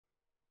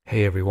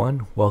Hey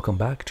everyone, welcome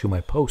back to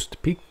my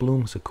post-peak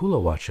bloom Sakura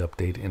Watch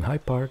update in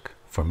Hyde Park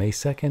for May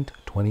 2nd,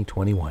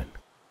 2021.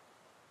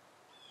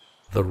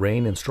 The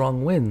rain and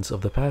strong winds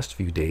of the past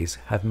few days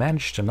have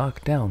managed to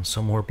knock down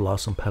some more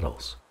blossom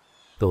petals,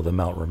 though the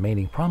amount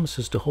remaining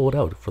promises to hold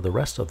out for the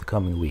rest of the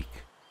coming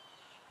week.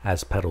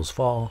 As petals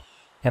fall,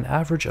 an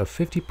average of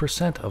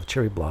 50% of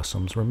cherry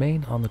blossoms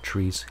remain on the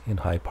trees in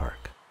Hyde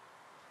Park.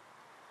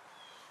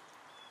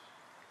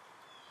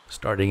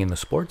 Starting in the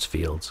sports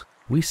fields,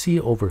 we see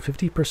over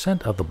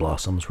 50% of the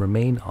blossoms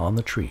remain on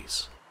the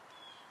trees.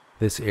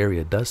 This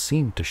area does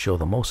seem to show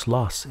the most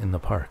loss in the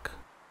park.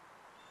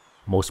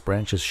 Most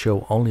branches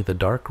show only the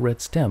dark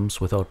red stems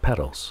without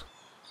petals,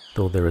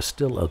 though there is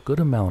still a good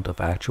amount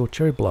of actual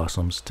cherry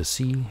blossoms to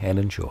see and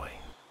enjoy.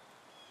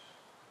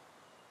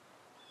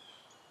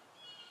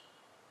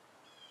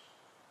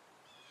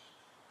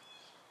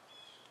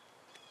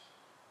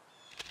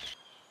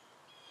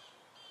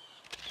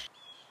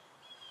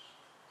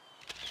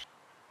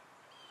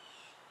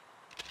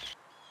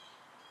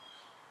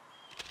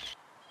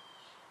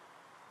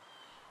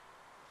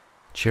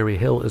 Cherry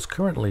Hill is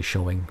currently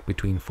showing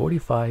between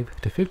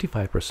 45 to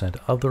 55%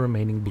 of the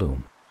remaining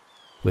bloom,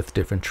 with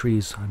different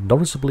trees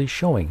noticeably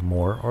showing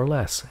more or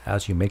less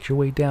as you make your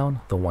way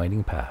down the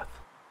winding path.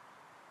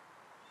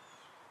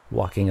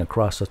 Walking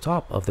across the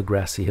top of the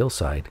grassy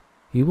hillside,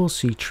 you will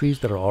see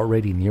trees that are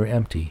already near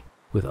empty,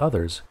 with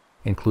others,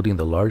 including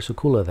the large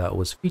Sakura that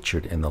was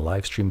featured in the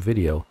livestream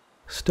video,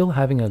 still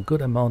having a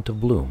good amount of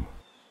bloom,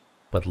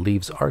 but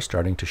leaves are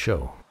starting to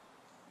show.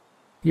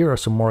 Here are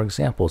some more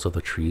examples of the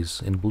trees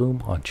in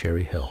bloom on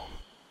Cherry Hill.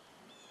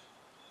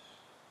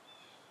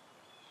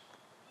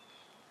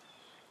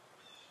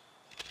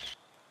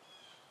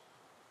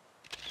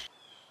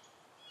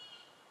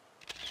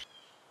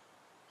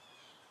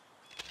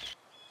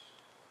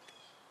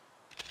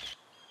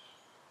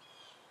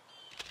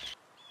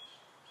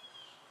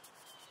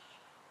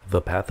 The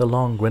path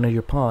along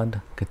Grenadier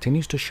Pond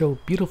continues to show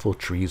beautiful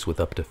trees with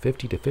up to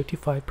 50 to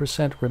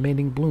 55%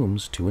 remaining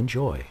blooms to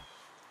enjoy.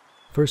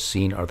 First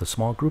seen are the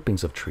small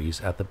groupings of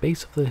trees at the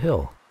base of the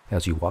hill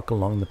as you walk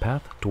along the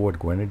path toward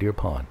Grenadier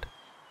Pond.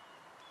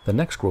 The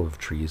next grove of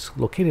trees,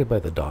 located by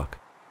the dock,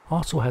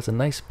 also has a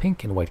nice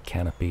pink and white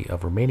canopy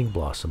of remaining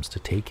blossoms to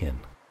take in.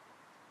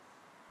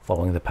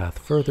 Following the path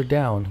further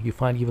down, you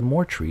find even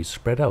more trees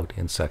spread out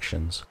in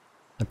sections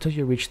until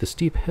you reach the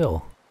steep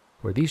hill,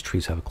 where these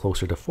trees have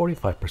closer to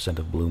 45%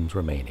 of blooms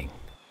remaining.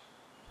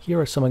 Here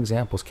are some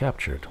examples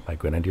captured by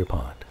Grenadier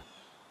Pond.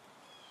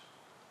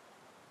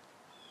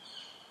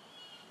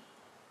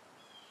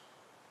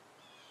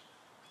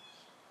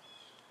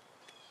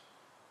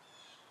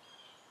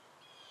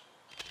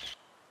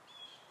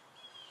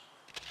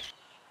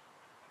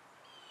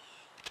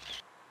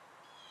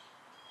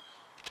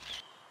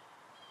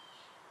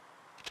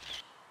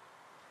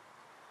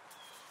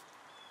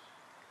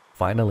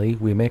 Finally,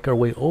 we make our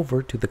way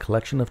over to the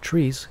collection of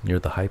trees near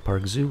the Hyde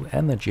Park Zoo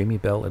and the Jamie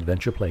Bell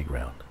Adventure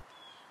Playground.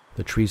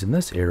 The trees in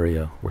this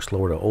area were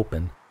slower to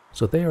open,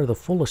 so they are the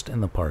fullest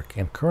in the park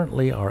and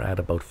currently are at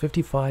about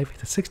 55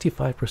 to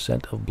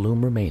 65% of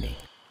bloom remaining.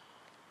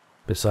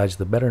 Besides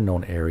the better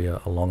known area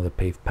along the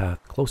paved path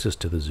closest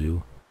to the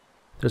zoo,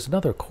 there's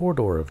another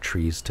corridor of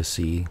trees to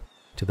see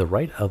to the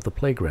right of the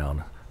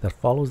playground that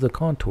follows the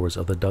contours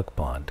of the duck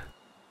pond.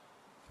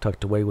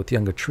 Tucked away with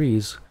younger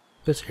trees,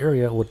 this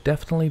area will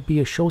definitely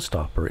be a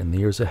showstopper in the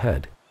years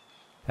ahead,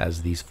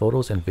 as these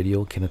photos and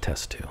video can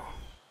attest to.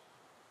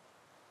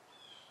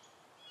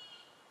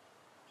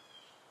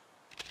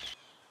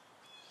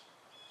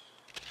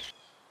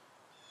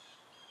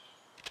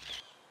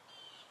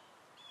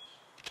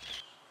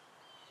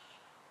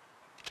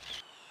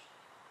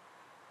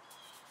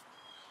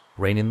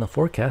 Rain in the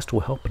forecast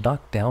will help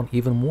knock down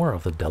even more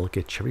of the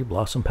delicate cherry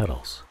blossom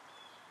petals.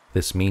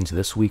 This means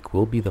this week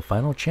will be the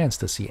final chance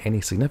to see any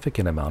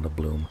significant amount of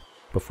bloom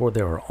before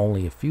there are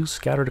only a few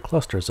scattered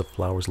clusters of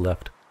flowers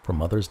left for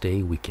Mother's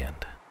Day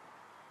weekend.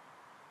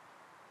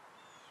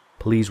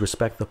 Please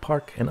respect the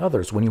park and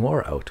others when you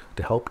are out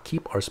to help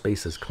keep our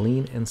spaces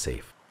clean and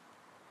safe.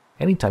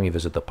 Anytime you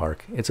visit the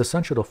park, it's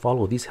essential to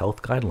follow these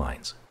health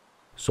guidelines.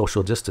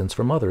 Social distance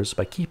from others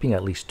by keeping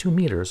at least 2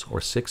 meters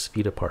or 6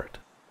 feet apart.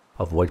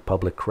 Avoid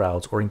public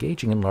crowds or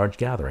engaging in large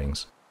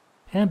gatherings.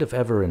 And if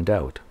ever in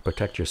doubt,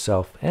 protect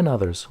yourself and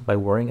others by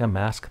wearing a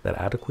mask that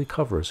adequately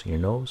covers your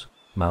nose,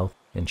 mouth,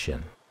 and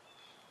chin.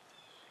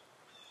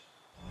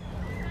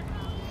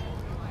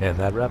 And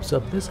that wraps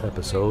up this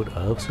episode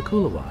of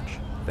Sakura Watch.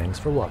 Thanks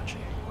for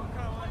watching.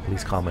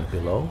 Please comment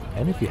below,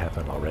 and if you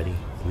haven't already,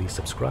 please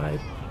subscribe,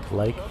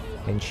 like,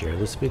 and share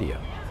this video.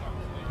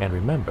 And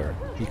remember,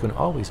 you can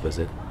always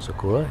visit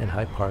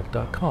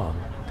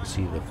sakuraandhydepark.com to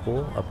see the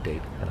full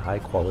update and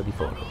high-quality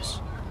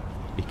photos.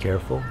 Be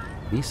careful,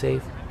 be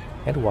safe,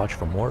 and watch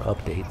for more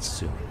updates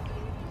soon.